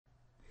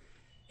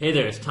Hey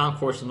there, it's Tom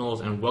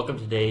Corson-Knowles, and welcome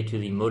today to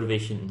the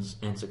Motivations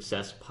and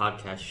Success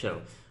podcast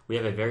show. We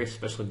have a very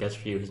special guest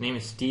for you. His name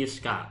is Steve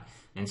Scott,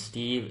 and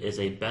Steve is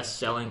a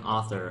best-selling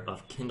author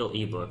of Kindle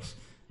Ebooks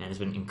and has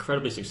been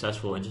incredibly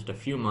successful in just a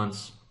few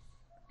months.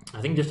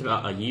 I think just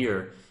about a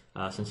year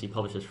since he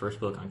published his first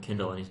book on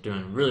Kindle, and he's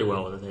doing really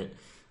well with it,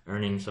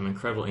 earning some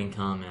incredible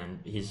income, and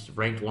he's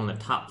ranked one of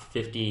the top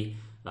 50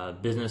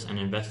 business and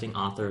investing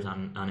authors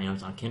on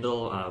Amazon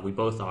Kindle. We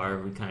both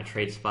are. We kind of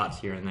trade spots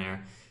here and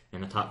there in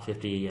the top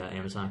 50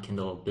 Amazon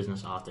Kindle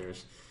business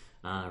authors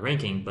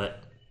ranking.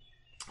 But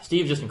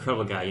Steve's just an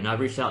incredible guy. I've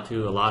reached out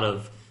to a lot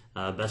of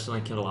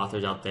best-selling Kindle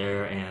authors out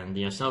there,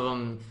 and some of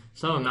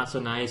them not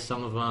so nice,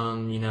 some of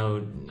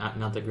them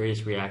not the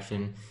greatest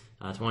reaction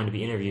to wanting to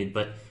be interviewed.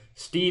 But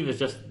Steve is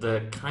just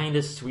the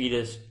kindest,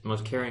 sweetest,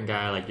 most caring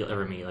guy like you'll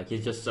ever meet. Like,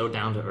 he's just so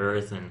down to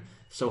earth and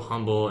so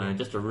humble, and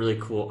just a really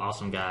cool,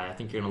 awesome guy. I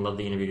think you're gonna love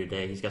the interview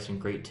today. He's got some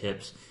great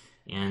tips.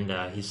 And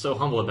he's so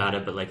humble about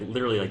it, but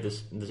literally,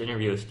 this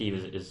interview with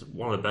Steve is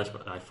one of the best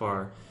by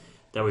far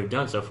that we've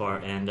done so far.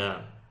 And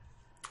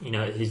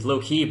he's low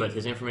key, but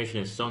his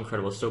information is so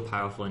incredible, so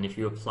powerful. And if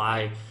you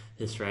apply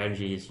his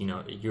strategies,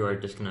 you are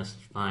just gonna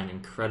find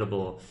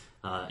incredible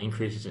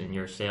increases in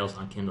your sales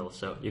on Kindle.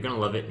 So you're gonna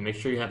love it. Make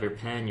sure you have your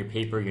pen, your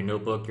paper, your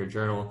notebook, your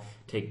journal.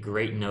 Take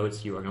great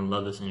notes. You are gonna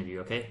love this interview.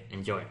 Okay,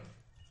 enjoy.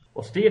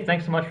 Well, Steve,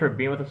 thanks so much for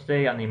being with us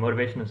today on the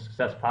Motivation and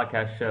Success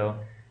podcast show.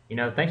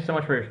 Thanks so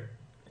much for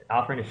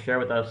offering to share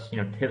with us,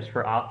 tips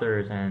for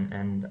authors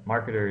and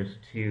marketers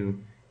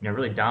to,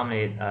 really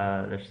dominate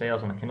their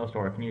sales on the Kindle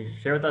store. Can you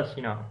share with us,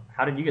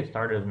 how did you get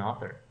started as an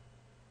author?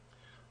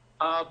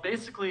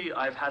 Basically,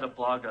 I've had a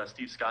blog,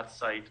 Steve Scott's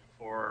site,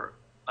 for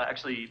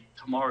actually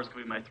tomorrow is going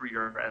to be my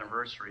 3-year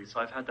anniversary.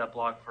 So I've had that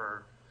blog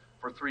for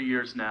 3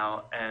 years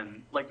now,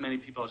 and like many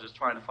people, I was just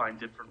trying to find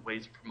different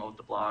ways to promote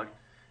the blog.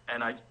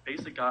 And I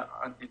basically got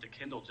into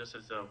Kindle just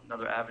as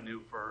another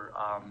avenue for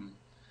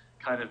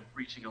kind of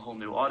reaching a whole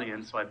new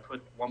audience. So I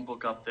put one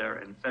book up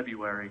there in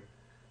February,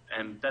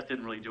 and that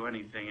didn't really do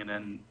anything. And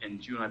then in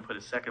June, I put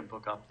a second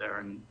book up there.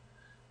 And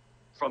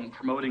from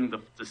promoting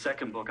the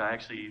second book, I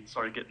actually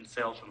started getting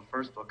sales from the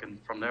first book. And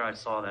from there, I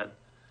saw that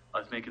I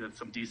was making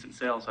some decent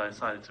sales. So I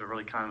decided to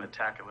really kind of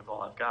attack it with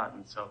all I've got.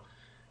 And so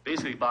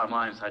basically, bottom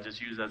line is I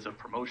just use it as a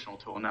promotional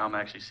tool. Now I'm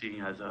actually seeing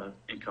it as an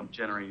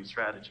income-generating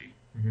strategy.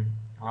 Mm-hmm.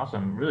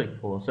 Awesome. Really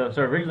cool. So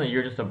originally,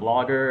 you're just a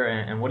blogger,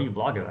 and what do you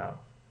blog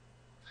about?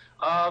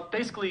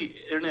 Basically,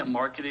 internet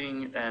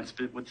marketing, and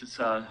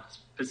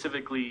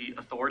specifically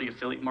authority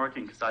affiliate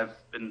marketing, because I've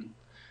been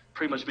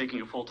pretty much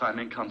making a full-time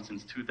income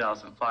since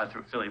 2005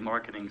 through affiliate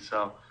marketing.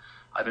 So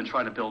I've been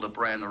trying to build a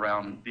brand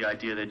around the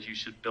idea that you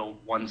should build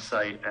one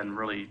site and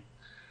really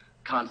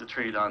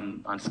concentrate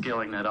on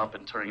scaling that up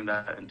and turning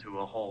that into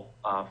a whole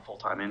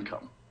full-time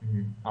income.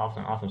 Mm-hmm.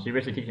 Awesome. So you're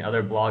basically teaching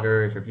other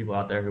bloggers or people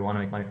out there who want to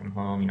make money from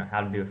home,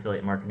 how to do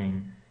affiliate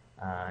marketing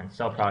and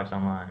sell products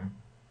online.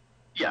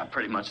 Yeah,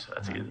 pretty much.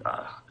 That's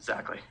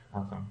exactly.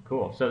 Awesome.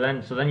 Cool. So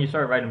then you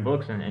started writing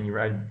books, and you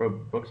write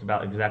books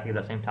about exactly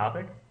that same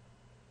topic?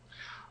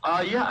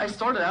 Yeah, I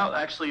started out,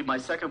 actually, my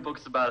second book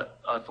is about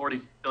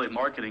authority affiliate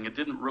marketing. It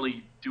didn't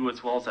really do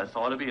as well as I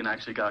thought it'd be, and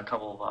actually got a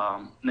couple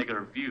of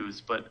negative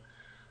reviews. But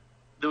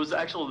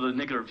the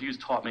negative reviews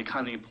taught me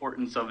kind of the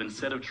importance of,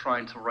 instead of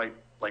trying to write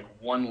like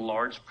one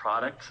large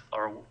product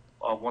or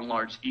one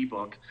large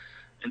ebook,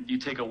 and you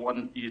take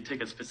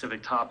a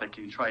specific topic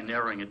and you try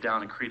narrowing it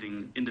down and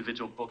creating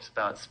individual books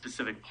about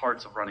specific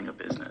parts of running a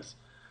business.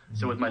 Mm-hmm.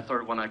 So with my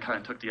third one, I kind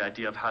of took the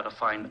idea of how to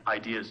find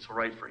ideas to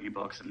write for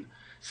ebooks, and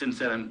since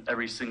then,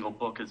 every single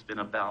book has been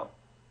about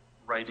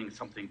writing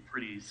something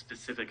pretty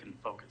specific and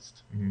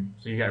focused. Mm-hmm.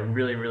 So you got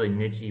really, really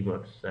niche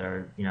ebooks that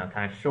are,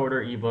 kind of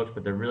shorter ebooks,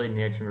 but they're really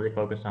niche and really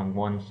focused on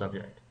one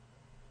subject.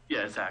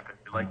 Yeah, exactly.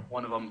 Like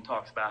one of them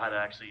talks about how to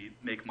actually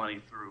make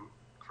money through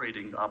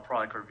creating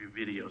product review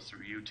videos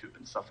through YouTube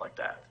and stuff like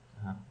that.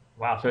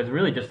 Wow, so it's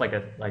really just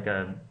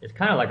it's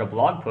kind of like a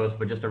blog post,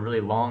 but just a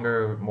really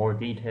longer, more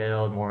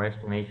detailed, more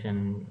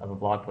explanation of a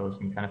blog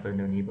post, and you kind of put it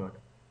into an ebook.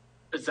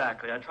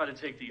 Exactly. I try to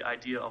take the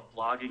idea of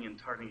blogging and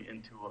turning it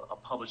into a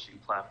publishing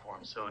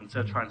platform. So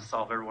instead of trying to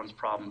solve everyone's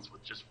problems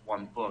with just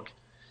one book,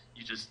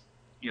 you just,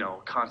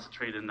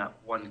 concentrate in that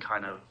one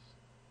kind of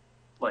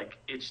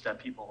itch that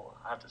people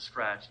have to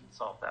scratch and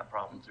solve that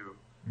problem through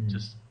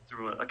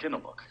a Kindle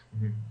book.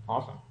 Mm-hmm.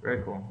 Awesome.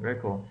 Very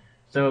cool.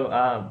 So,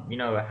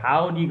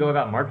 how do you go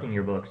about marketing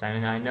your books? I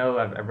mean, I know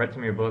I've read some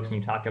of your books, and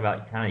you talk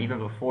about kind of even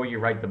before you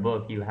write the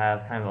book, you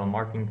have kind of a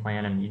marketing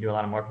plan, and you do a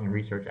lot of marketing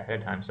research ahead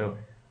of time. So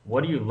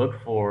what do you look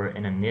for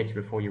in a niche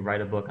before you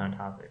write a book on a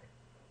topic?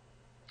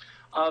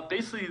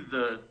 Basically,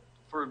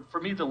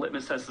 for me, the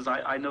litmus test is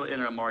I know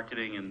internet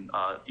marketing and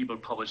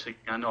ebook publishing.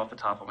 I know off the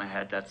top of my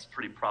head that's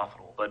pretty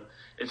profitable. But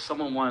if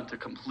someone wanted to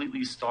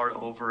completely start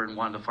over and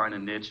wanted to find a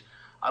niche,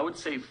 I would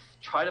say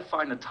try to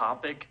find a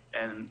topic,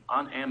 and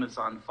on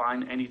Amazon,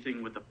 find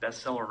anything with a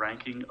bestseller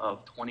ranking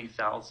of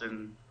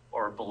 20,000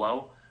 or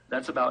below.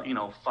 That's about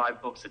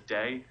 5 books a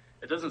day.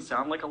 It doesn't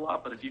sound like a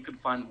lot, but if you can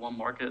find one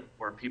market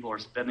where people are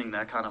spending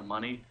that kind of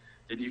money,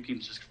 then you can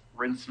just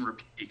rinse and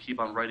repeat, keep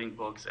on writing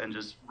books, and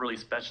just really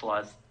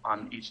specialize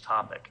on each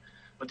topic.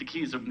 But the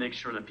key is to make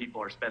sure that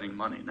people are spending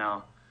money.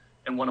 Now,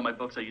 in one of my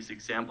books, I used the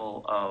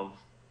example of,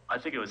 I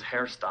think it was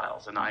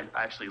hairstyles, and I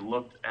actually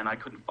looked, and I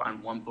couldn't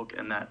find one book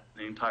in the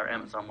entire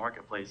Amazon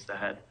marketplace that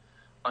had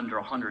under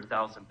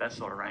 100,000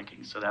 bestseller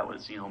rankings. So that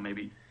was,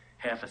 maybe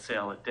half a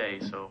sale a day.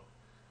 So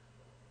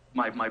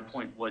my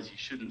point was, you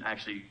shouldn't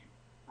actually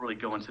really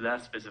go into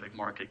that specific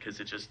market, because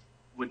it just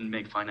wouldn't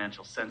make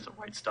financial sense to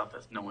write stuff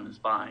that no one is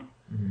buying.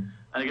 Mm-hmm.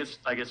 And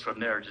I guess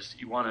from there, just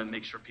you want to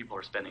make sure people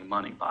are spending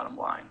money, bottom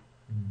line.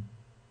 Mm-hmm.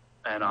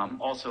 And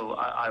also,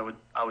 I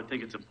would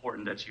think it's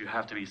important that you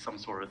have to be some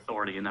sort of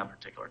authority in that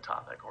particular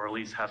topic, or at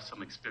least have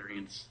some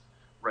experience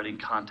writing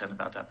content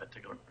about that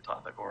particular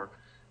topic, or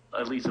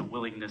at least a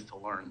willingness to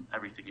learn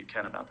everything you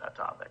can about that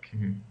topic.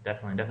 Mm-hmm.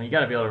 Definitely. You got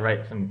to be able to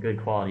write some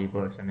good quality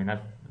books. I mean,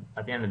 that's,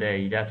 at the end of the day,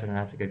 you have to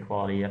have good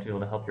quality. You have to be able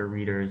to help your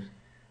readers.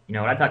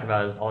 What I talk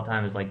about all the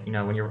time is like, when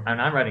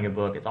I'm writing a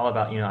book, it's all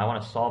about, I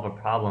want to solve a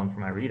problem for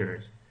my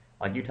readers.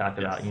 Like you talked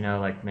about,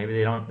 like maybe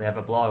they have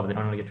a blog, but they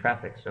don't know how to get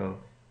traffic. So,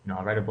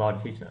 I'll write a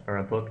blog to teach them, or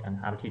a book on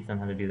how to teach them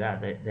how to do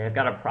that. They've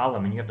got a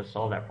problem, and you have to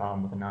solve that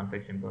problem with a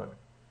nonfiction book.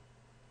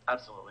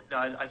 Absolutely. No,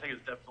 I think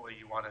it's definitely,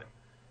 you want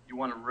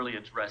to really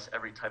address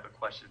every type of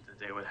question that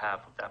they would have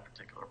with that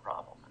particular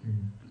problem,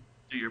 and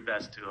do your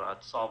best to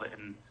solve it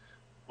in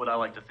what I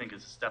like to think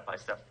is a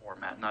step-by-step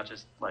format, not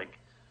just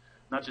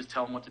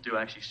tell them what to do,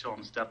 actually show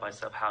them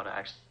step-by-step how to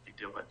actually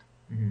do it.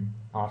 Mm-hmm.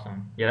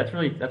 Awesome. Yeah,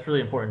 that's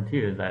really important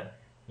too, is that,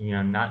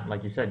 not,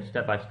 like you said,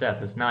 step by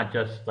step. It's not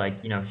just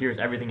like, here's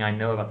everything I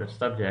know about this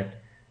subject,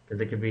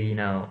 because it could be,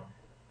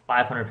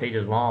 500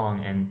 pages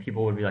long, and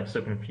people would be like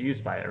so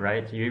confused by it,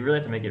 right? So you really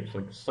have to make it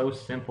like so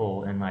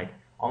simple, and like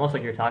almost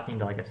like you're talking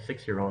to like a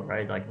 6-year-old,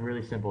 right? Like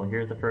really simple.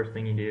 Here's the first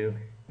thing you do,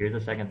 here's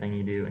the second thing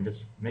you do, and just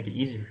make it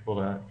easy for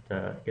people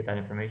to get that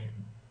information.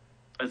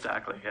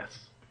 Exactly,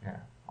 yes. Yeah,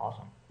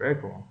 awesome. Very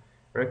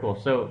cool.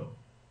 So,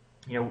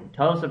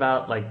 tell us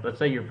about, like, let's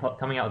say you're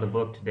coming out with a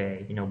book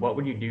today. What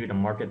would you do to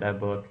market that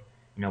book?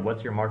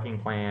 What's your marketing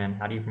plan?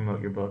 How do you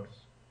promote your books?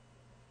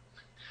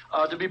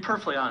 To be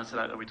perfectly honest,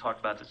 and we talked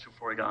about this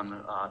before we got on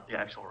the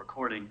actual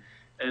recording,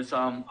 is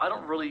I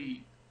don't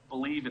really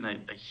believe in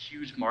a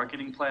huge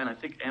marketing plan. I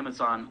think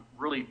Amazon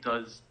really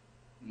does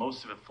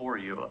most of it for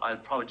you.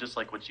 I'd probably, just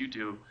like what you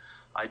do,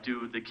 I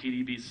do the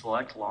KDP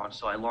Select launch,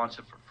 so I launch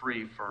it for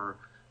free for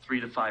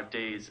 3 to 5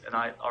 days, and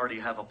I already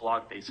have a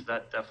blog base, so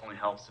that definitely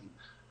helps. And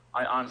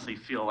I honestly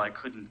feel I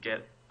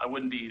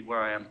wouldn't be where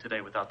I am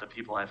today without the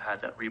people I've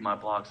had that read my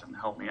blogs and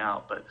help me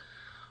out. But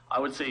I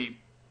would say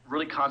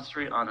really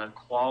concentrate on a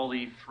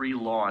quality free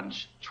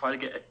launch. Try to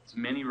get as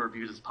many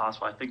reviews as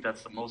possible. I think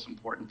that's the most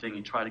important thing.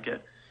 You try to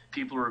get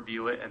people to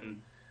review it.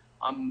 And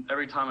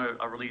every time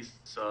I release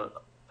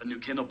a new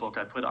Kindle book,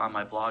 I put it on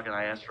my blog, and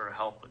I ask for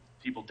help with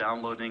people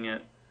downloading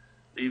it,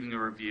 leaving a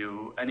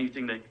review,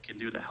 anything that you can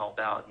do to help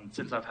out. And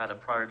since I've had a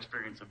prior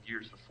experience of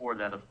years before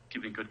that of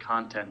giving good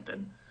content,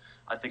 then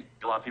I think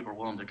a lot of people are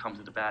willing to come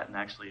to the bat and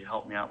actually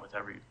help me out with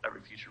every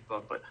future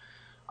book. But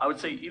I would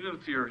say, even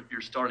if you're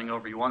starting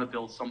over, you want to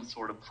build some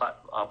sort of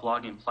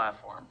blogging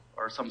platform,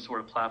 or some sort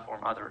of platform,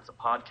 either it's a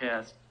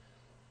podcast,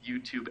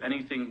 YouTube,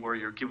 anything where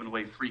you're giving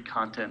away free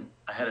content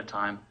ahead of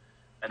time.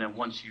 And then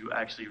once you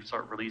actually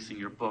start releasing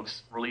your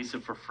books, release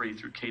it for free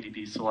through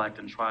KDP Select,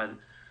 and try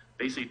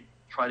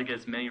to get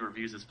as many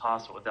reviews as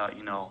possible without,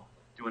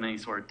 doing any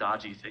sort of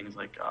dodgy things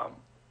like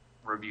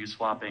review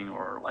swapping,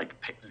 or like,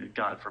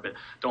 God forbid,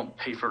 don't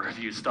pay for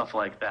reviews, stuff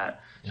like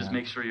that. Just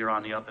make sure you're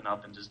on the up and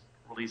up, and just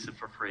release it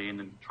for free, and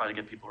then try to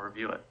get people to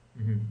review it.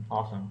 Mm-hmm.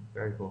 Awesome.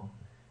 Very cool.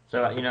 So,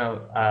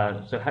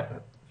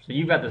 so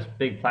you've got this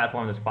big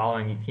platform that's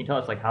following. Can you tell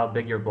us like how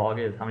big your blog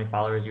is, how many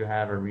followers you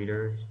have or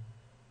readers?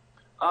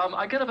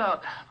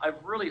 I've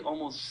really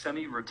almost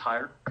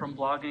semi-retired from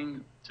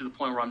blogging, to the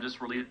point where I'm just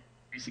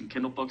releasing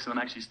Kindle books, and I'm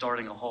actually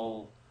starting a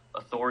whole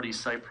authority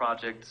site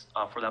project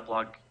for that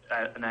blog,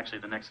 and actually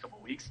the next couple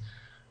of weeks.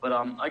 But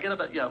I get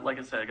about, like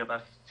I said, I get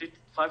about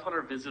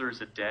 500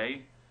 visitors a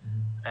day,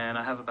 and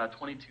I have about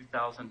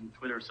 22,000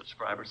 Twitter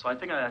subscribers. So I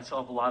think I still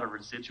have a lot of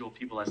residual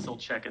people that still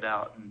check it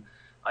out. And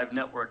I've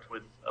networked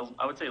with,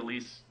 I would say, at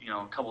least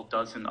a couple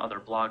dozen other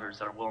bloggers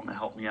that are willing to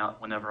help me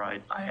out whenever I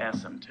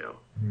ask them to.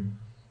 Mm-hmm.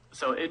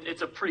 So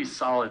it's a pretty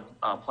solid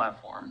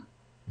platform.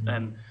 Mm-hmm.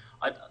 And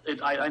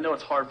I know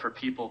it's hard for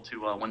people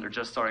to, when they're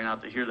just starting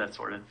out, to hear that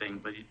sort of thing,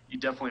 but you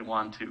definitely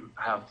want to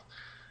have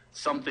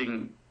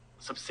something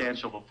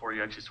substantial before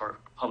you actually start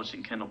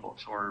publishing Kindle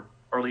books, or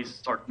at least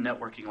start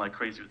networking like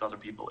crazy with other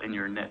people in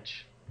your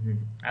niche.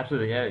 Mm-hmm.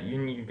 Absolutely, yeah.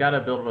 You've got to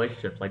build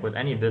relationships. Like with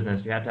any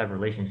business, you have to have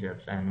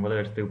relationships, and whether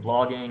it's through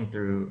blogging,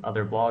 through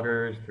other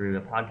bloggers, through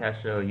a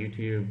podcast show,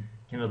 YouTube,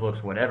 Kindle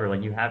books, whatever,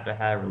 like you have to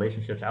have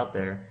relationships out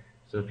there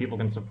so that people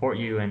can support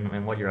you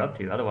and what you're up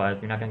to. Otherwise,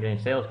 you're not going to get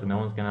any sales, because no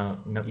one's going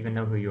to even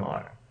know who you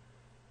are.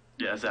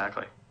 Yeah,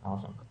 exactly.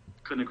 Awesome.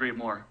 Couldn't agree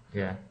more.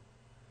 Yeah.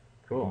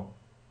 Cool.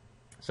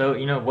 So,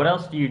 what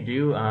else do you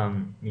do,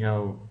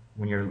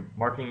 when you're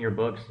marketing your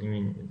books? I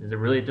mean, is it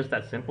really just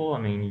that simple?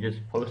 I mean, you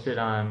just post it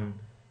on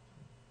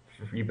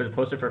You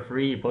post it for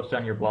free. You post it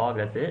on your blog.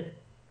 That's it.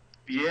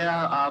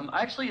 Yeah,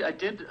 actually, I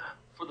did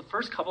for the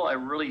first couple. I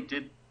really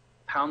did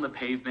pound the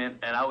pavement,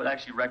 and I would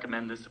actually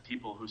recommend this to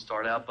people who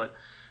start out. But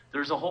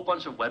there's a whole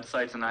bunch of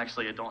websites, and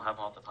actually, I don't have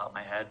them off the top of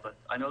my head, but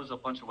I know there's a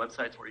bunch of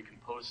websites where you can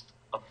post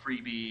a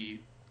freebie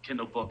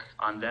Kindle book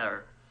on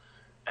there.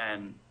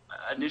 And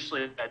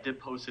initially, I did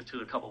post it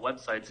to a couple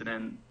websites, and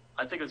then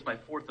I think it was my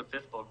fourth or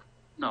fifth book.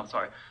 No,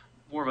 sorry,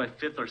 more of my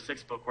fifth or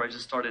sixth book where I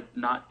just started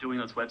not doing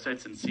those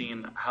websites and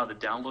seeing how the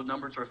download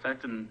numbers were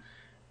affected. And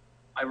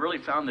I really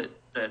found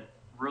that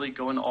really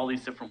going to all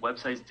these different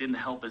websites didn't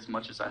help as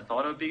much as I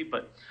thought it would be.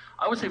 But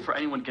I would say for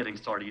anyone getting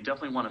started, you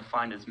definitely want to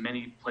find as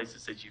many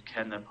places that you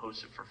can that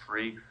post it for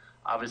free.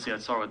 Obviously,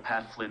 I'd start with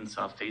Pat Flynn's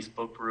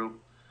Facebook group.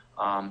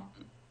 I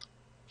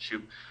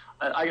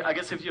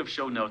guess if you have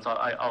show notes,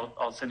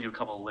 I'll send you a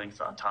couple of links,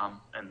 Tom,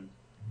 and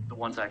the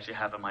ones I actually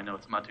have in my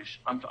notes.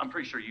 I'm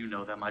pretty sure you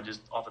know them. I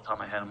just off the top of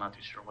my head, I'm not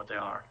too sure what they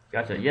are.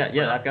 Gotcha.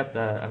 Yeah. I've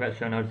got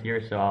show notes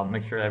here, so I'll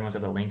make sure everyone's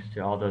got the links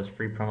to all those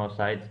free promo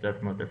sites that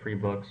promote their free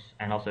books,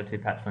 and also to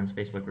Pat Flynn's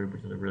Facebook group,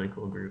 which is a really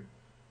cool group.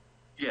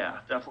 Yeah,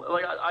 definitely.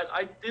 Like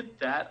I did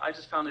that. I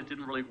just found it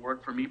didn't really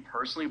work for me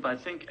personally. But I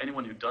think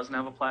anyone who doesn't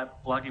have a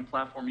blogging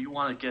platform, you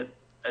want to get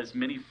as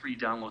many free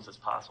downloads as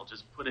possible.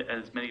 Just put it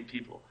in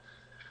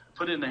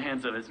the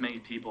hands of as many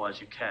people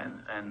as you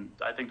can, and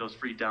I think those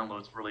free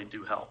downloads really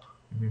do help.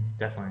 Mm-hmm,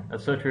 definitely,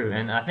 that's so true.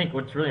 And I think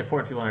what's really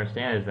important for people to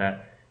understand is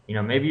that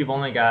maybe you've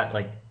only got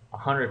like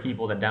 100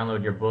 people that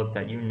download your book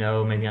that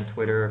maybe on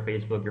Twitter or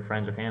Facebook, your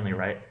friends or family,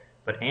 right?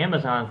 But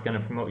Amazon's going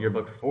to promote your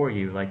book for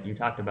you, like you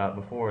talked about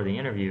before the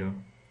interview.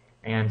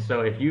 And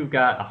so if you've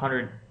got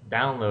 100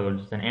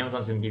 downloads, then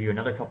Amazon's going to give you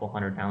another couple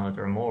hundred downloads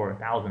or more,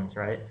 thousands,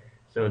 right?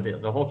 So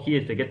the whole key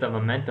is to get the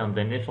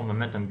initial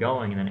momentum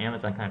going, and then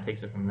Amazon kind of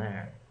takes it from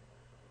there.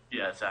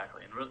 Yeah,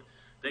 exactly. And really,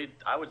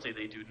 I would say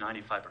they do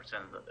 95%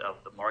 of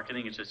the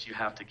marketing. It's just you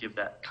have to give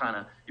that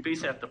you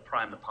basically have to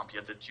prime the pump. You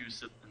have to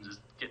juice it and just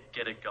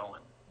get it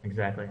going.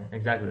 Exactly.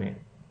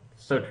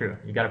 So true.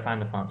 You got to prime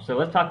the pump. So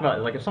let's talk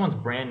about, like, if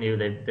someone's brand new,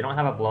 they don't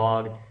have a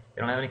blog, they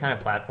don't have any kind of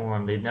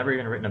platform, they've never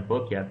even written a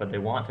book yet, but they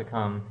want to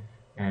come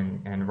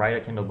and write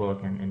a Kindle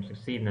book and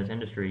succeed in this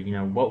industry.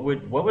 What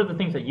were the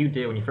things that you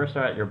did when you first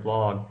started your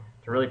blog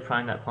to really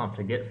prime that pump,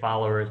 to get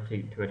followers,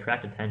 to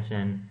attract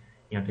attention,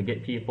 to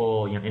get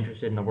people,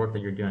 interested in the work that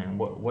you're doing?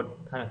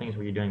 What kind of things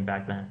were you doing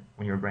back then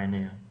when you were brand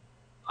new?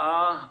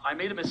 I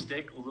made a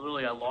mistake.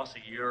 Literally, I lost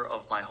a year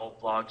of my whole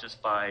blog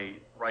just by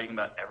writing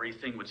about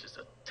everything, which is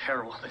a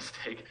terrible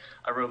mistake.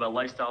 I wrote about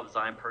lifestyle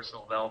design,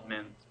 personal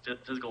development,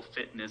 physical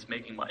fitness,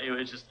 making money.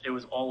 It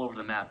was all over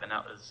the map, and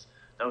that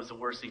was the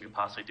worst thing you could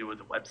possibly do with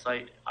the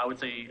website. I would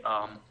say,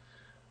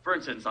 for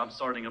instance, I'm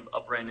starting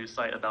a brand new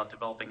site about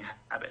developing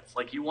habits.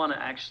 Like, you want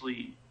to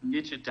actually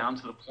niche it down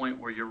to the point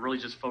where you're really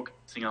just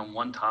focusing on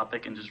one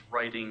topic and just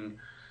writing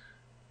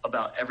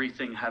about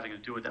everything having to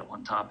do with that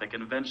one topic.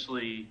 And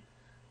eventually,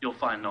 you'll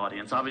find an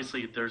audience.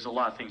 Obviously, there's a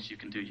lot of things you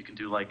can do. You can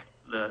do like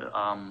the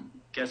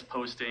guest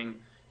posting.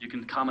 You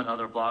can comment on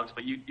other blogs,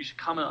 but you should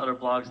comment on other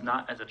blogs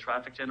not as a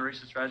traffic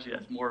generation strategy,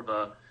 as more of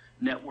a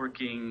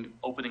networking,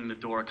 opening the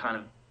door, kind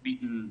of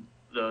meeting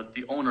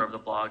the owner of the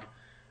blog,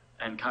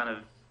 and kind of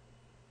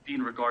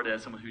being regarded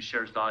as someone who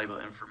shares valuable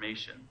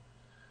information.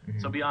 Mm-hmm.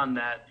 So beyond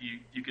that,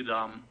 you could,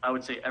 I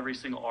would say every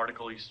single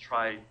article you should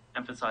try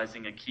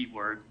emphasizing a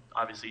keyword,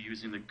 obviously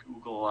using the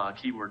Google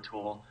keyword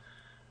tool.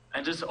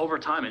 And just over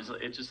time,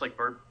 it's just like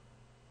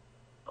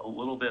a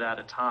little bit at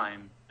a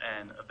time,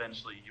 and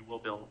eventually you will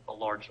build a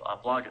large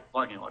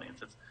blogging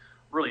audience. It's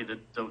really the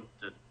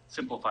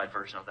simplified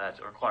version of that.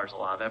 It requires a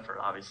lot of effort,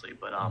 obviously,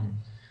 but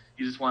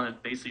you just want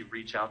to basically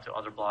reach out to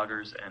other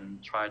bloggers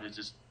and try to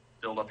just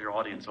build up your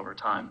audience over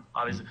time.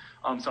 Obviously,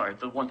 I'm sorry,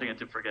 the one thing I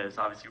did forget is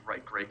obviously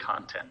write great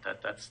content.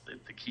 That's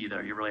the key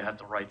there. You really have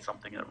to write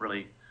something that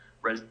really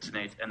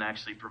resonates and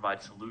actually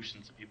provide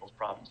solutions to people's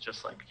problems,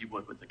 just like you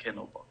would with the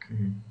Kindle book.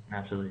 Mm-hmm.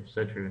 Absolutely,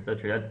 so true.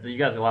 You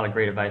guys have a lot of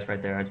great advice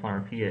right there. I just want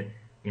to repeat it.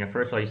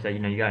 First of all, you said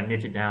you got to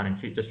niche it down and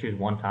just choose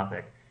one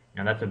topic.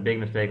 That's a big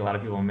mistake a lot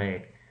of people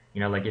make.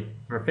 Like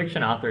for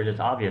fiction authors,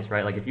 it's obvious,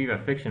 right? Like if you have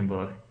a fiction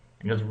book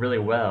and it does really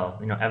well,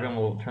 everyone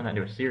will turn that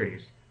into a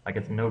series. Like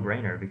it's a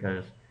no-brainer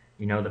because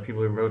the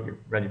people who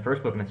read your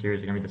first book in the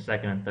series are going to read the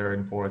second and third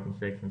and fourth and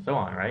sixth and so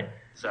on, right?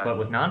 Exactly. But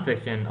with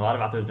nonfiction, a lot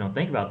of authors don't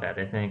think about that.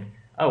 They think,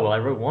 oh, well, I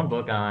wrote one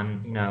book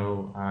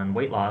on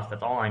weight loss.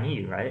 That's all I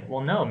need, right?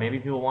 Well, no, maybe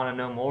people want to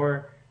know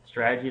more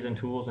strategies and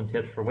tools and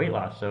tips for weight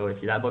loss. So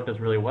if that book does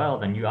really well,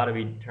 then you ought to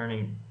be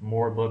turning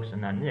more books in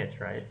that niche,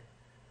 right?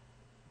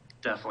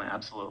 Definitely,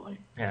 absolutely.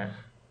 Yeah.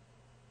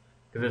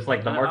 Because it's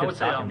like the market's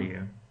talking to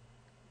you.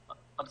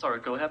 I'm sorry,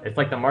 go ahead. It's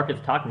like the market's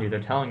talking to you.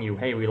 They're telling you,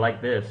 hey, we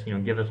like this,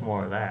 give us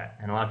more of that.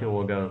 And a lot of people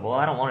will go, well,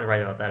 I don't want to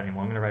write about that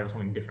anymore. I'm going to write about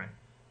something different,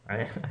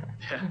 right?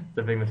 Yeah. It's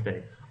a big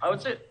mistake. I would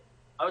say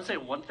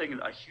one thing,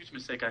 a huge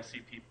mistake I see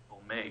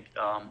people make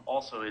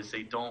also is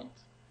they don't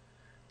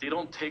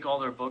take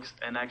all their books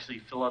and actually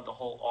fill out the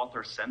whole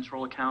Author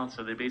Central account.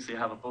 So they basically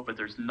have a book, but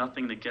there's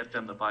nothing to get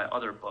them to buy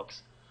other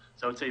books.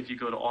 So I would say if you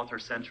go to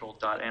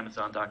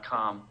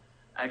authorcentral.amazon.com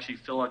actually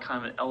fill out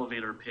kind of an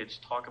elevator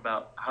pitch, talk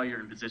about how you're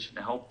in a position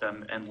to help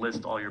them, and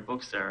list all your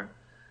books there.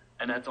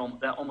 And that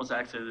almost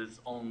acts as its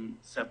own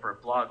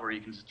separate blog where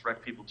you can just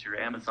direct people to your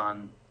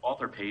Amazon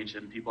author page,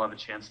 and people have a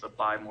chance to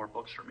buy more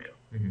books from you.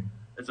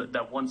 Mm-hmm.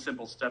 That one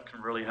simple step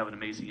can really have an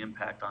amazing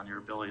impact on your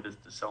ability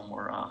to sell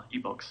more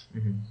ebooks.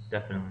 Mm-hmm.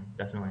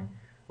 Definitely.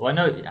 Well, I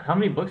know, how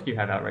many books do you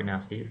have out right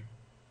now, Steve?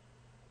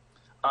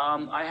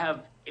 I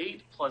have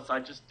 8, plus I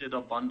just did a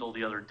bundle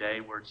the other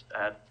day where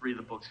 3 of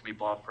the books can be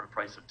bought for a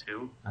price of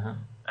 2,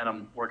 and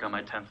I'm working on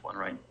my 10th one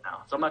right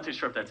now. So I'm not too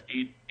sure if that's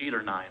 8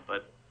 or 9,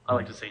 but I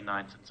like to say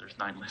 9 since there's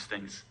 9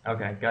 listings.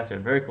 Okay, gotcha.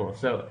 Very cool.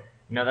 So,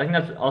 I think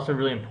that's also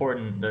really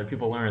important that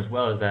people learn as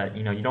well, is that,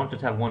 you don't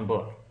just have one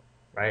book,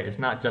 right? It's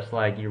not just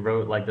like you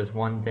wrote like this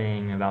one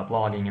thing about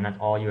blogging and that's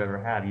all you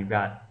ever have. You've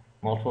got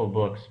multiple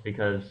books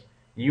because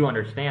you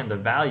understand the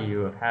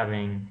value of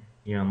having,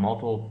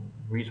 multiple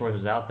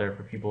resources out there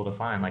for people to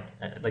find.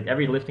 Like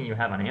every listing you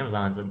have on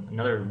Amazon is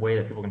another way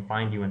that people can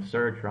find you in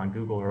search or on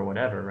Google or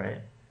whatever, right?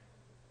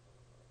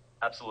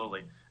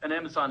 Absolutely. And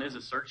Amazon is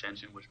a search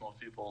engine, which most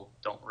people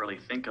don't really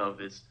think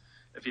of. Is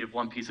if you have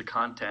one piece of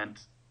content,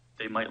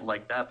 they might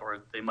like that, or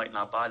they might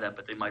not buy that,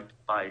 but they might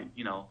buy,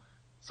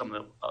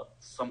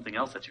 something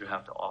else that you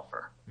have to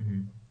offer.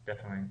 Mm-hmm.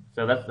 Definitely.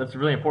 So that's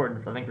really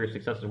important, I think, for your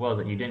success as well, is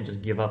that you didn't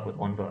just give up with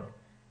one book.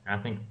 And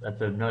I think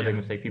that's another big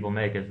mistake people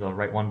make, is they'll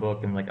write one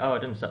book and it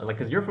didn't sell.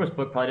 Because your first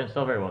book probably didn't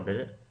sell very well, did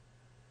it?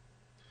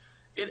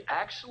 It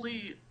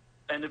actually,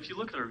 and if you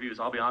look at the reviews,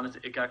 I'll be honest,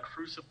 it got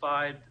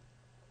crucified.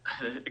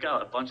 It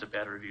got a bunch of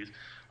bad reviews.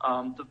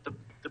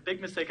 The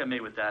big mistake I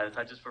made with that is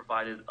I just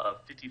provided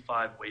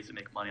 55 ways to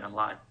make money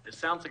online. It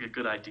sounds like a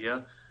good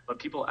idea, but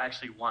people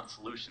actually want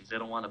solutions. They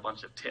don't want a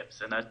bunch of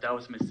tips. And that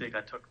was a mistake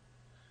I took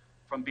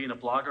from being a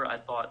blogger. I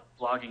thought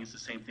blogging is the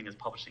same thing as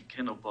publishing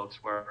Kindle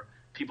books, where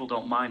people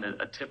don't mind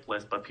a tip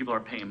list, but people are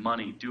paying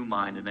money, do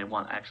mind, and they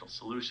want actual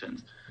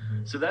solutions.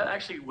 Mm-hmm. So that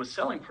actually was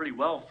selling pretty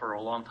well for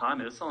a long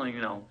time. It was selling,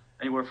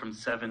 anywhere from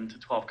 7 to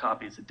 12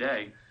 copies a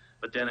day.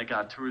 But then it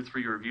got 2 or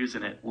 3 reviews,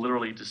 and it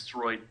literally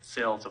destroyed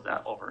sales of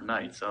that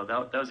overnight. So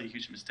that was a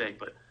huge mistake.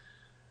 But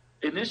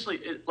initially,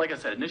 like I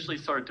said, initially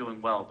started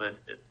doing well. But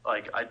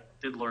I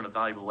did learn a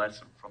valuable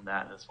lesson from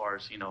that, as far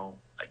as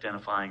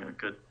identifying a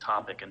good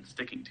topic and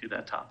sticking to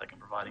that topic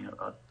and providing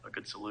a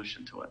good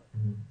solution to it.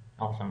 Mm-hmm.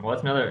 Awesome. Well,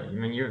 that's another.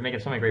 You're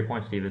making so many great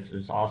points, Steve.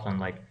 It's awesome.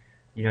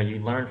 You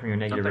learn from your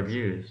negative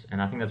reviews,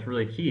 and I think that's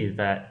really key. Is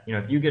that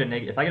if you get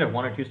if I get a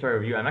 1 or 2 star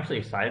review, I'm actually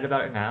excited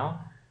about it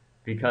now,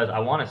 because I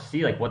want to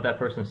see what that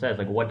person says,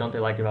 what don't they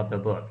like about the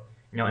book.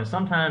 And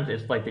sometimes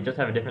it's they just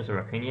have a difference of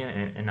opinion,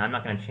 and I'm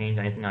not going to change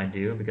anything I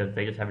do because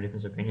they just have a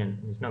difference of opinion.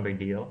 It's no big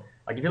deal.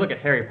 If you look at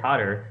Harry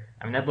Potter,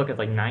 that book has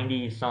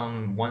 90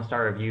 some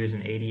 1-star reviews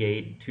and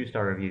 88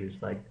 2-star reviews.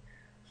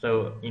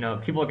 So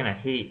people are going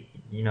to hate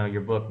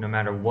your book no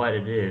matter what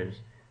it is,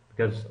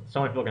 because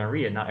so many people are going to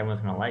read it. Not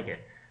everyone's going to like it.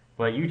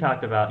 But you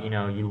talked about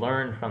you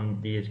learned from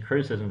these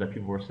criticisms that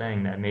people were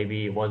saying that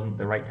maybe it wasn't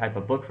the right type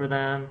of book for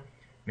them.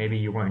 Maybe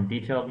you weren't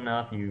detailed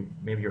enough,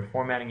 maybe your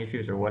formatting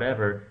issues or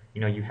whatever.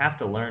 You have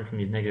to learn from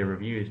these negative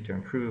reviews to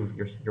improve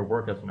your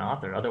work as an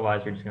author.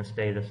 Otherwise, you're just going to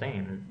stay the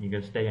same. You're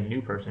going to stay a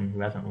new person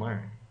who hasn't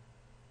learned.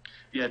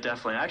 Yeah,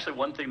 definitely. Actually,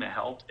 one thing that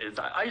helped is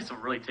I used to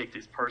really take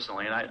these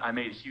personally, and I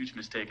made a huge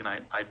mistake, and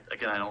I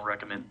don't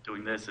recommend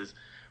doing this, is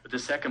with the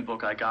second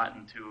book, I got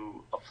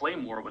into a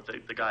flame war with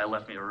the guy who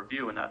left me a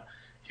review, and that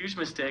huge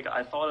mistake.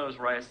 I thought I was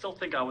right. I still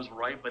think I was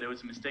right, but it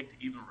was a mistake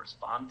to even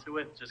respond to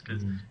it, just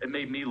because it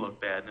made me look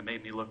bad, and it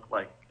made me look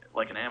like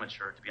an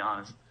amateur, to be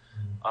honest.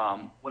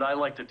 What I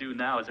like to do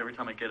now is every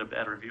time I get a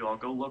bad review, I'll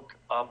go look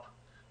up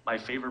my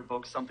favorite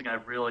book, something I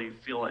really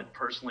feel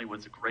personally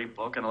was a great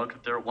book, and I look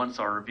at their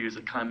 1-star reviews.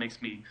 It kind of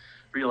makes me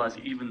realize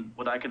even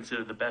what I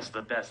consider the best of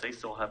the best, they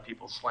still have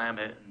people slam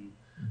it. And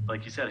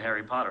like you said,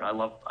 Harry Potter, I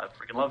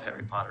freaking love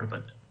Harry Potter,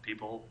 but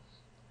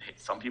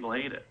some people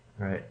hate it.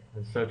 Right.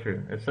 It's so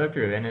true. It's so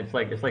true. And it's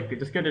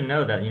just good to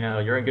know that,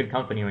 you're in good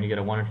company when you get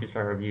a 1 or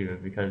 2-star review,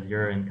 because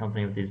you're in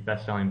company with these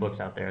best-selling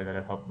books out there that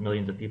have helped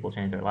millions of people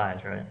change their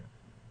lives, right?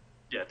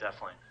 Yeah,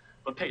 definitely.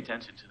 But pay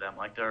attention to them.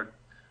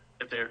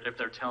 If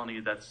they're telling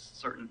you that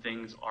certain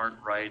things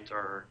aren't right,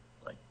 or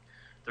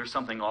there's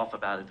something off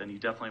about it, then you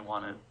definitely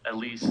want to at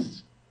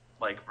least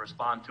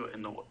respond to it,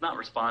 not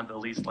respond, but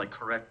at least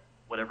correct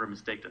whatever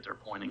mistake that they're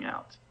pointing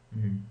out.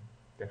 Mm-hmm.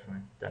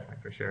 Definitely,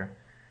 for sure.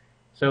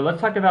 So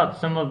let's talk about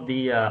some of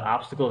the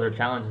obstacles or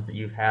challenges that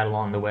you've had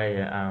along the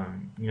way.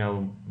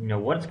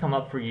 What's come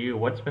up for you?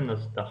 What's been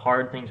the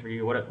hard things for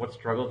you? What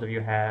struggles have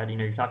you had?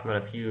 You talked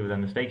about a few of the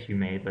mistakes you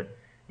made, but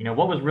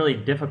what was really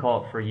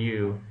difficult for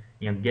you?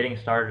 Getting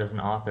started as an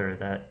author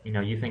that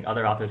you think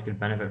other authors could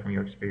benefit from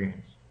your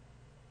experience.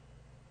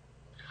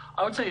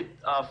 I would say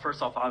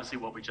first off, obviously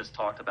what we just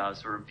talked about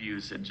is the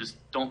reviews, and just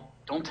don't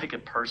take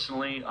it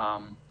personally.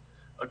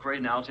 A great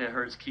analogy I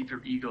heard is keep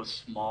your ego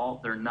small.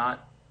 They're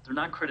not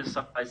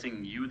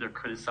criticizing you, they're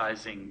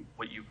criticizing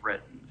what you've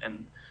written.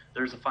 And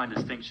there's a fine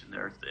distinction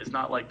there. It's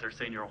not like they're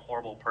saying you're a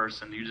horrible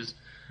person. You just,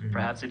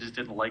 perhaps they just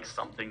didn't like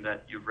something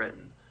that you've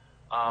written.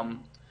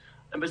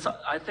 And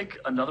I think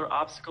another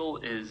obstacle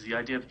is the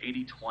idea of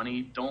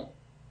 80/20. Don't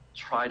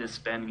try to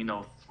spend,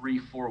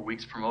 3-4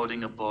 weeks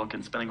promoting a book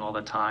and spending all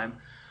the time.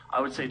 I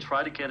would say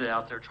try to get it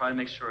out there, try to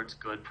make sure it's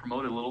good,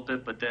 promote it a little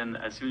bit, but then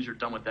as soon as you're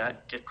done with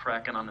that, get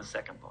cracking on the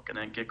second book and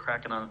then get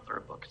cracking on the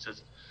third book. It's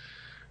just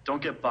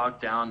don't get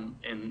bogged down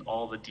in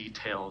all the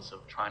details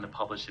of trying to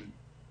publish and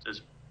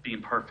just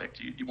being perfect.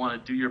 You want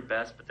to do your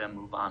best, but then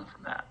move on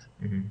from that.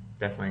 Mm-hmm.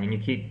 Definitely. And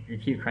you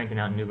keep cranking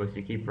out new books,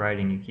 you keep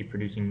writing, you keep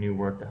producing new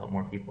work to help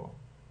more people.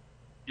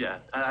 Yeah,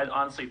 I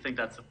honestly think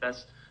that's the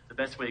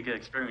best way to get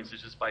experience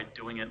is just by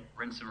doing it,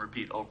 rinse and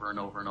repeat over and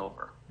over and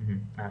over.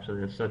 Mm-hmm.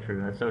 Absolutely, that's so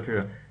true. That's so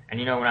true. And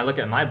when I look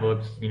at my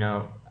books,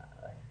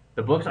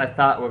 the books I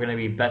thought were going to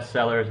be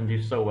bestsellers and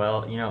do so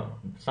well,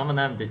 some of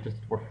them they just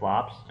were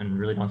flops and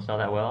really don't sell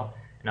that well.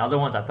 And other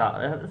ones I thought,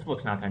 this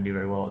book's not going to do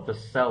very well. It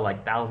just sell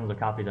like thousands of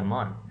copies a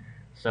month.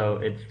 So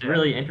it's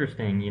really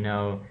interesting, in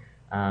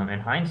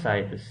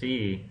hindsight to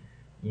see,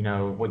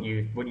 what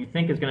you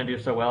think is going to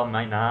do so well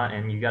might not,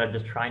 and you got to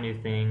just try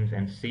new things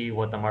and see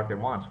what the market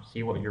wants,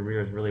 see what your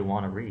readers really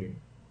want to read.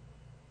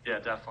 Yeah,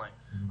 definitely.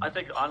 Mm-hmm. I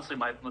think honestly,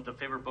 the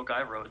favorite book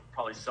I wrote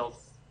probably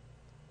sells,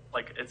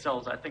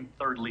 I think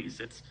third least.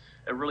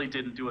 It really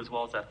didn't do as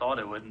well as I thought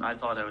it would, and I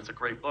thought it was a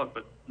great book,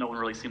 but no one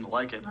really seemed to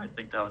like it. And I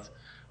think that was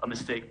a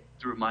mistake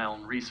through my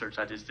own research.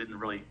 I just didn't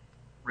really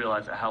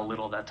realize how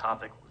little that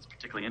topic was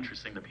particularly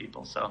interesting to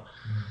people. So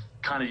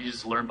kind of you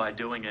just learn by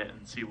doing it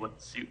and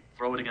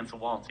throw it against the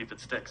wall and see if it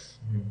sticks.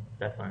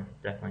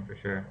 Definitely for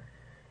sure.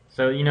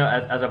 So,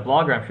 as a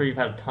blogger, I'm sure you've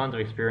had tons of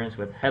experience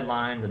with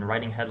headlines and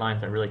writing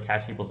headlines that really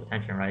catch people's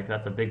attention, right? Because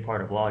that's a big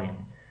part of blogging.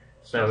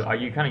 So are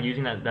you kind of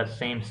using that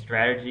same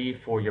strategy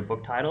for your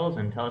book titles?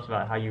 And tell us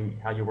about how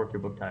you work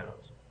your book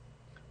titles.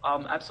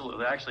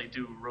 Absolutely. I actually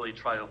do really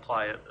try to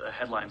apply a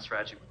headline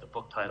strategy with the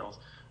book titles.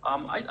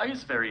 I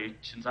use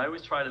variations. I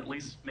always try to at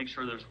least make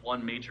sure there's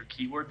one major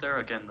keyword there.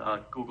 Again,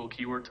 Google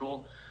keyword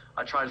tool.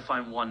 I try to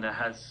find one that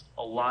has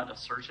a lot of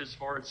searches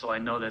for it, so I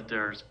know that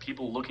there's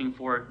people looking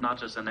for it, not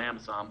just on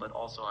Amazon, but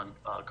also on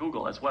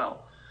Google as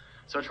well.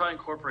 So I try to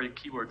incorporate a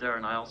keyword there,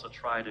 and I also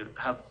try to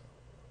have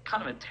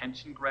kind of an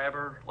attention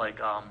grabber. Like,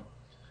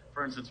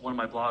 for instance, one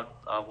of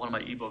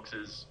my ebooks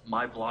is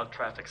 "My Blog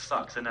Traffic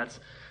Sucks," and that's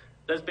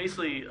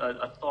basically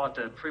a thought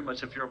that pretty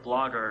much if you're a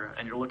blogger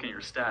and you're looking at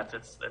your stats,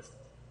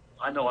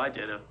 I know I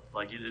did it.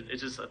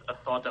 It's just a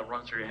thought that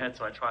runs through your head.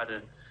 So I try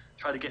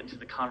to get into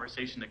the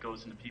conversation that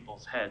goes into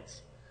people's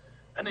heads,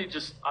 and they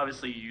just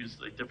obviously use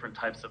different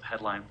types of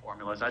headline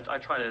formulas. I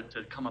try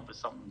to come up with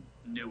something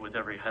new with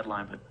every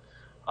headline, but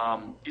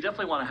you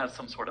definitely want to have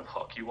some sort of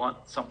hook. You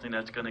want something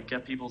that's going to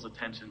get people's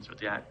attentions with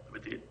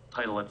the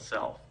title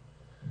itself.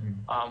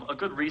 Mm-hmm. A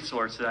good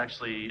resource that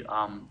actually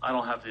I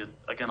don't have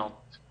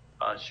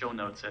I'll show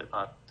notes it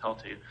tell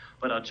to you,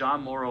 but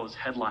John Morrow's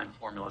headline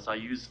formulas. I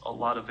use a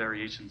lot of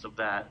variations of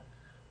that.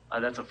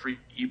 That's a free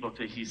ebook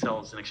that he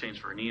sells in exchange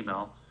for an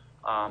email.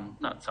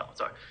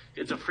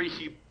 It's a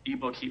free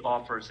ebook he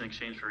offers in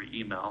exchange for an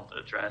email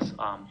address.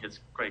 It's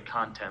great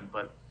content,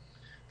 but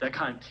that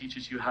kind of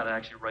teaches you how to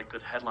actually write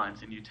good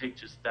headlines, and you take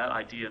just that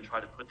idea and try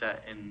to put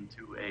that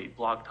into a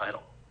blog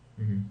title.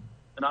 Mm-hmm.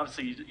 And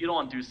obviously, you don't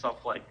want to do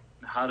stuff like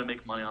how to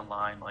make money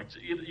online. Like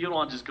you don't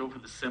want to just go for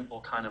the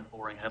simple kind of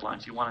boring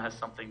headlines. You want to have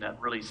something that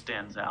really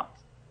stands out.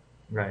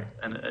 Right.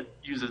 And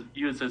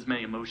use as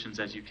many emotions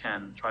as you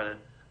can. Try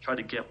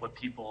to get what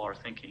people are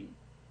thinking.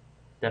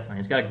 Definitely.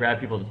 It's got to grab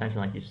people's attention,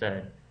 like you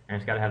said, and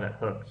it's got to have that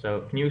hook.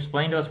 So can you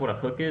explain to us what a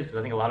hook is? Because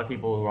I think a lot of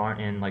people who aren't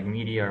in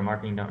media or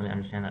marketing don't really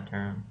understand that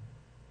term.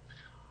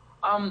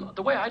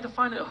 The way I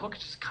define it, a hook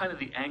is just kind of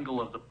the angle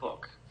of the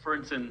book. For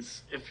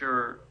instance, if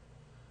you're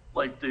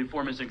like the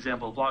aforementioned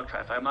example of blog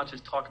traffic, I'm not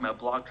just talking about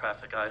blog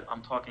traffic.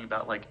 I'm talking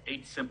about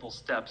 8 simple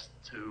steps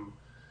to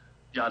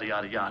yada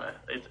yada yada.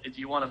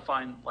 You want to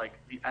find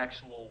the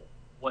actual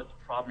what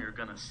problem you're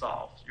going to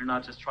solve. You're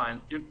not just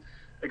trying.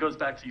 It goes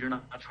back to you're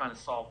not trying to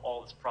solve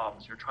all its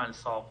problems. You're trying to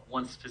solve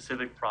one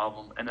specific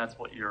problem, and that's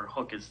what your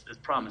hook is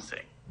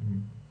promising. Mm-hmm.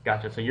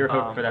 Gotcha. So your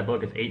hook for that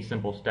book is 8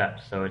 simple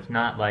steps. So it's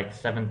not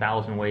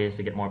 7,000 ways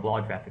to get more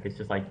blog traffic. It's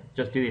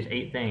just do these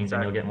 8 things exactly.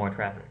 And you'll get more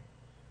traffic.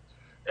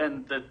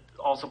 And that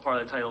also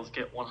part of the title is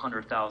get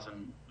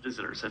 100,000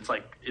 visitors.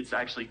 It's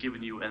actually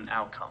giving you an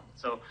outcome.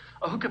 So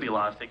a hook could be a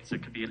lot of things.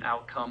 It could be an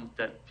outcome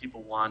that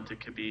people want. It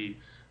could be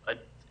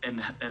in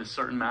a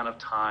certain amount of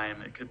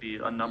time. It could be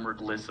a numbered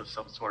list of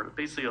some sort.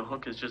 Basically, a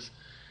hook is just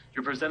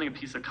you're presenting a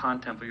piece of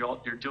content, but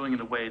you're doing it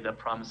in a way that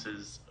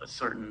promises a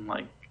certain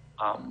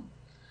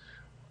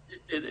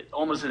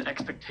almost an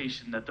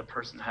expectation that the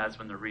person has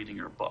when they're reading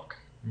your book.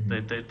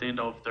 Mm-hmm. They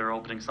know if they're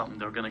opening something,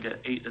 they're going to get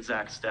 8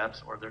 exact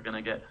steps, or they're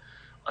going to get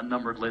a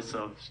numbered list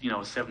of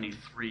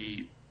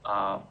 73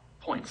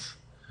 points,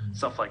 mm-hmm.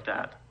 stuff like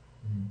that.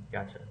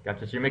 Mm-hmm.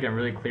 Gotcha. So you're making it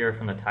really clear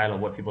from the title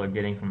what people are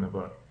getting from the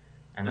book.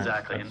 And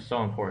exactly. That's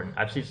so important.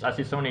 I see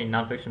so many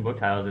nonfiction book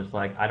titles. It's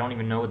I don't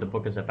even know what the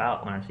book is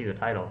about when I see the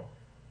title,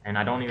 and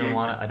I don't even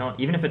want to.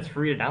 Even if it's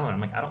free to download,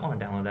 I'm I don't want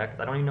to download that because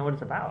I don't even know what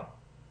it's about.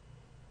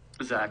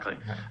 Exactly.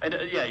 Right.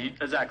 And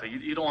exactly.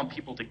 You don't want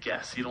people to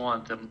guess. You don't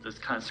want them to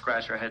kind of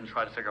scratch their head and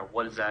try to figure out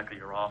what exactly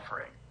you're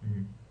offering.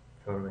 Mm-hmm.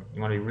 Totally.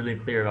 You want to be really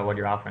clear about what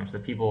you're offering so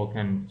that people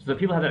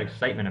have that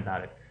excitement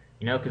about it.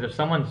 Because if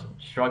someone's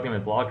struggling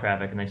with blog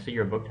traffic and they see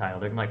your book title,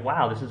 they're gonna be like,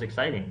 wow, this is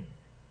exciting.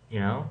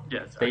 Yeah,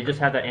 exactly. They just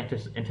have that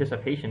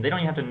anticipation. They don't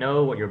even have to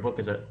know what your book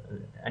is,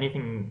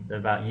 anything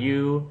about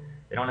you.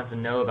 They don't have to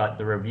know about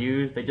the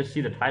reviews. They just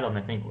see the title and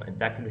they think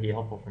that could be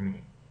helpful for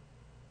me.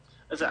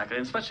 Exactly,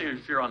 and especially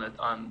if you're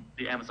on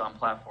the Amazon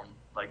platform.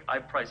 Like I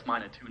priced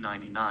mine at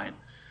 $2.99,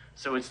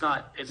 so it's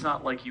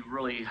not like you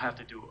really have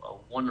to do a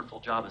wonderful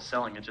job of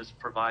selling it. Just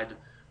provide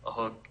a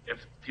hook.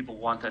 If people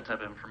want that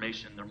type of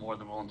information, they're more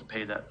than willing to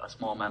pay a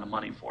small amount of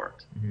money for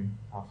it.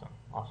 Mm-hmm.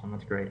 Awesome.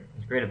 That's great.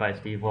 That's great advice,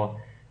 Steve. Well,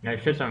 you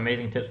shared some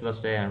amazing tips with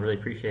us today, and I really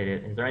appreciate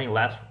it. Is there any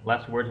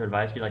last words of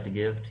advice you'd like to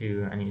give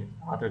to any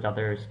authors out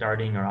there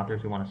starting or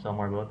authors who want to sell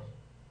more books?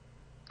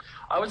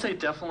 I would say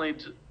definitely.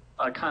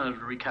 Kind of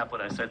to recap what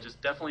I said,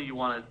 just definitely you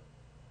want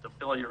to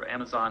fill out your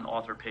Amazon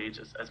author page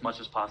as much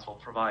as possible.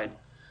 Provide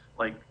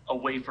like a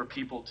way for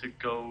people to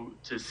go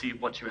to see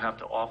what you have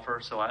to offer.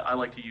 So I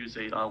like to use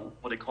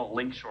what they call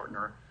link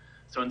shortener.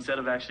 So instead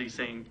of actually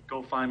saying,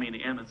 go find me in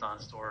the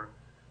Amazon store,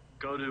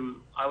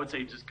 I would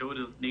say just go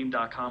to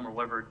name.com or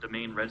whatever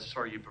domain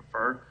registrar you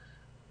prefer.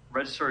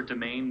 Register a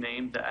domain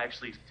name that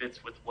actually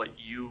fits with what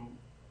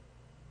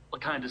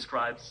kind of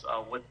describes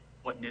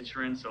what niche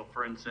you're in. So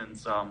for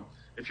instance,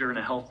 if you're in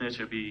a health niche,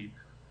 it'd be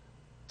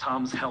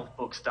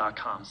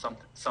tomshealthbooks.com,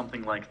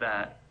 something like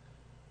that.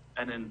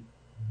 And then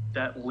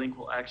that link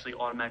will actually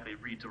automatically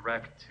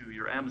redirect to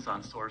your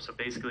Amazon store. So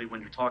basically, when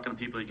you're talking to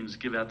people, you can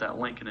just give out that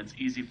link, and it's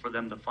easy for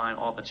them to find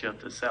all that you have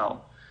to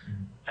sell.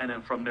 Mm-hmm. And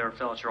then from there,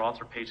 fill out your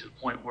author page to the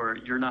point where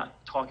you're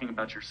not talking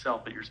about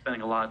yourself, but you're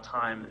spending a lot of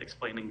time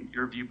explaining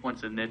your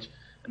viewpoints of the niche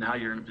and how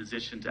you're in a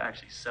position to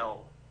actually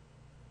sell,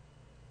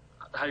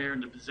 how you're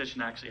in a position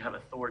to actually have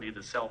authority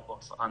to sell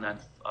books on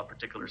that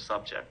particular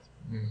subject.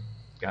 Mm,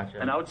 gotcha.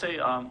 And I would say,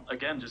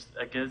 again, just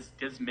get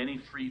as many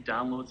free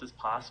downloads as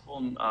possible,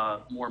 and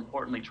more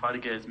importantly, try to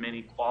get as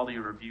many quality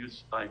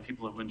reviews by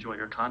people who enjoy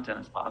your content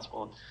as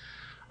possible.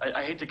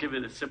 I hate to give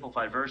it a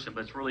simplified version,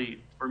 but it's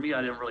really, for me,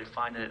 I didn't really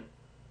find it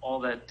all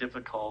that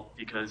difficult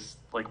because,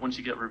 like, once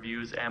you get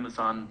reviews,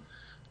 Amazon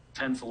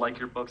tends to like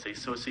your books, they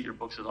associate your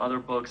books with other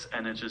books,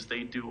 and it's just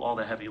they do all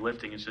the heavy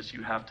lifting. It's just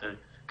you have to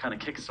kind of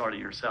kickstart it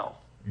yourself.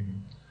 Mm-hmm.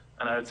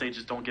 And I would say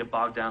just don't get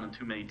bogged down in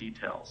too many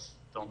details.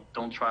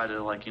 Don't try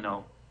to, like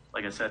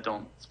I said,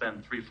 don't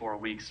spend 3-4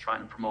 weeks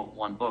trying to promote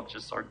one book.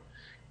 Just start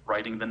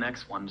writing the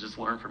next one. Just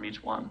learn from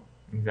each one.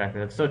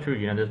 Exactly. That's so true.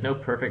 There's no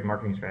perfect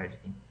marketing strategy.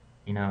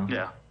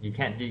 Yeah. You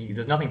can't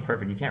there's nothing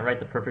perfect. You can't write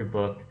the perfect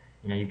book.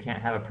 You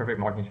can't have a perfect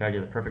marketing strategy,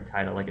 the perfect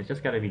title. Like, it's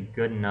just got to be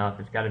good enough.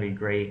 It's got to be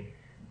great,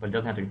 but it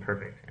doesn't have to be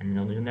perfect. And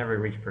you'll never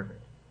reach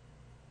perfect.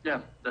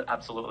 Yeah,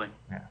 absolutely.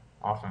 Yeah.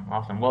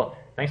 Awesome. Well,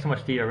 thanks so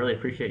much, Steve. I really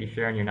appreciate you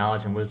sharing your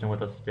knowledge and wisdom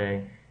with us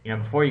today.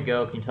 Before you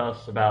go, can you tell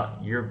us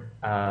about your,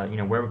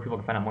 where people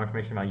can find out more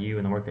information about you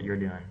and the work that you're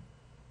doing?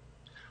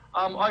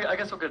 I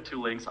guess I'll get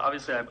 2 links.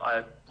 Obviously,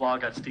 I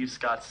blog at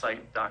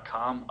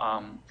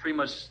stevescottsite.com. Pretty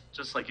much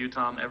just like you,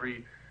 Tom,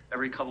 every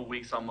couple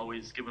weeks I'm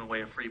always giving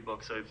away a free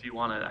book. So if you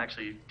want to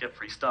actually get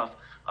free stuff,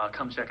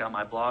 come check out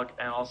my blog.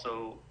 And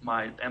also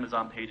my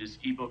Amazon page is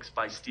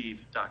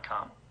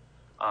ebooksbysteve.com.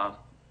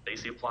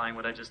 Basically applying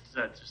what I just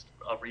said, just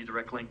a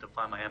redirect link to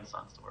find my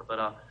Amazon store. But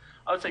I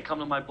would say come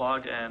to my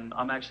blog, and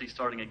I'm actually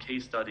starting a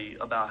case study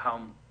about how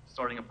I'm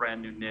starting a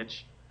brand new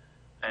niche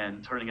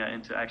and turning that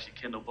into actually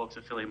Kindle books,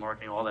 affiliate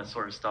marketing, all that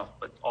sort of stuff,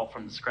 but all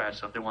from the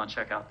scratch. So if they want to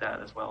check out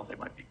that as well, they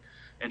might be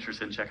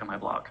interested in checking my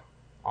blog.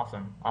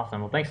 Awesome.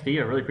 Well, thanks, Steve.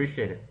 I really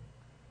appreciate it.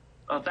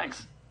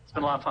 Thanks. It's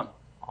been a lot of fun.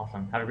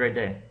 Awesome. Have a great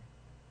day.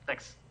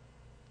 Thanks.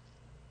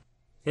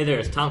 Hey there,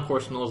 it's Tom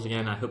Corson-Knowles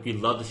again. I hope you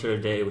loved the show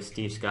today with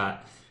Steve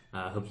Scott.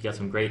 I hope you got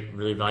some great,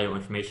 really valuable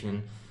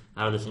information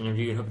out of this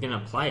interview, and hope you're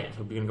going to apply it.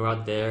 Hope you're going to go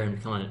out there and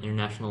become an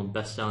international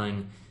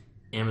best-selling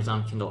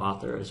Amazon Kindle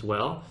author as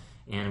well.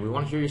 And we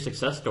want to hear your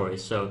success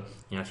stories. So,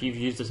 if you've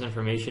used this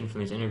information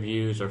from these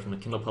interviews or from the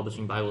Kindle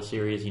Publishing Bible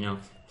series,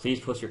 please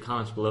post your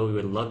comments below. We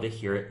would love to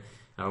hear it.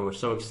 We're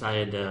so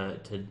excited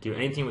to do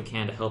anything we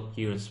can to help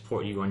you and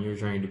support you on your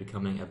journey to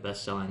becoming a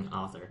best-selling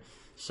author.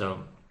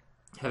 So,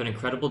 have an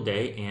incredible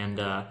day, and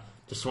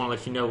just want to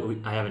let you know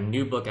I have a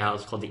new book out.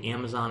 It's called the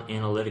Amazon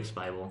Analytics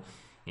Bible.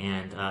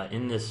 And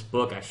in this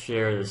book, I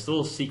share this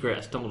little secret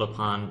I stumbled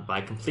upon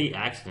by complete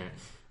accident.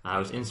 I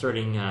was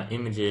inserting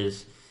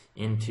images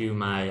into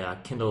my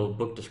Kindle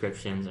book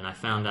descriptions, and I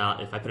found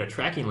out if I put a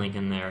tracking link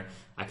in there,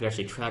 I could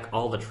actually track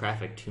all the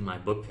traffic to my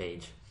book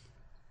page.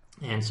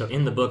 And so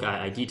in the book,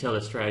 I detail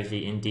the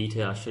strategy in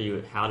detail. I show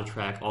you how to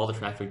track all the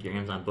traffic to your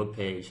Amazon book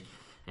page.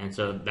 And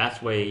so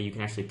that's way you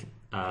can actually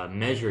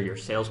measure your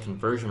sales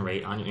conversion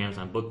rate on your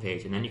Amazon book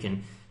page. And then you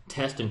can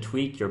test and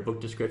tweak your book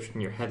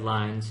description, your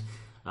headlines,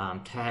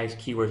 tags,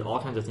 keywords,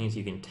 all kinds of things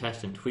you can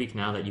test and tweak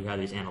now that you have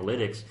these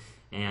analytics.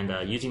 And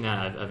using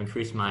that, I've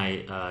increased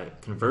my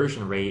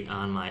conversion rate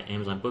on my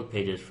Amazon book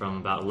pages from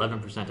about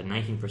 11% to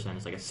 19%.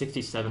 It's like a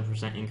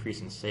 67% increase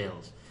in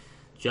sales.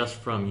 just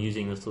from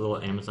using this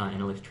little Amazon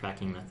Analytics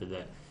tracking method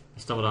that I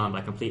stumbled on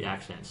by complete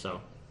accident.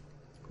 So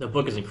the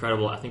book is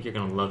incredible. I think you're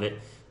going to love it.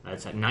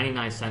 It's at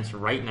 99 cents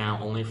right now,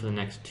 only for the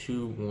next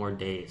 2 more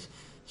days.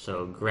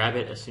 So grab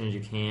it as soon as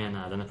you can.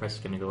 Then the price is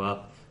going to go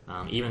up.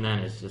 Even then,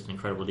 it's just an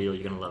incredible deal.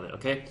 You're going to love it,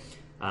 okay?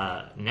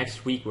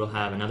 Next week, we'll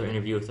have another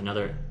interview with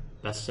another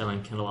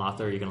best-selling Kindle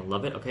author. You're going to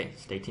love it, okay?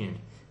 Stay tuned.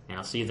 And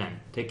I'll see you then.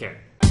 Take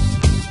care.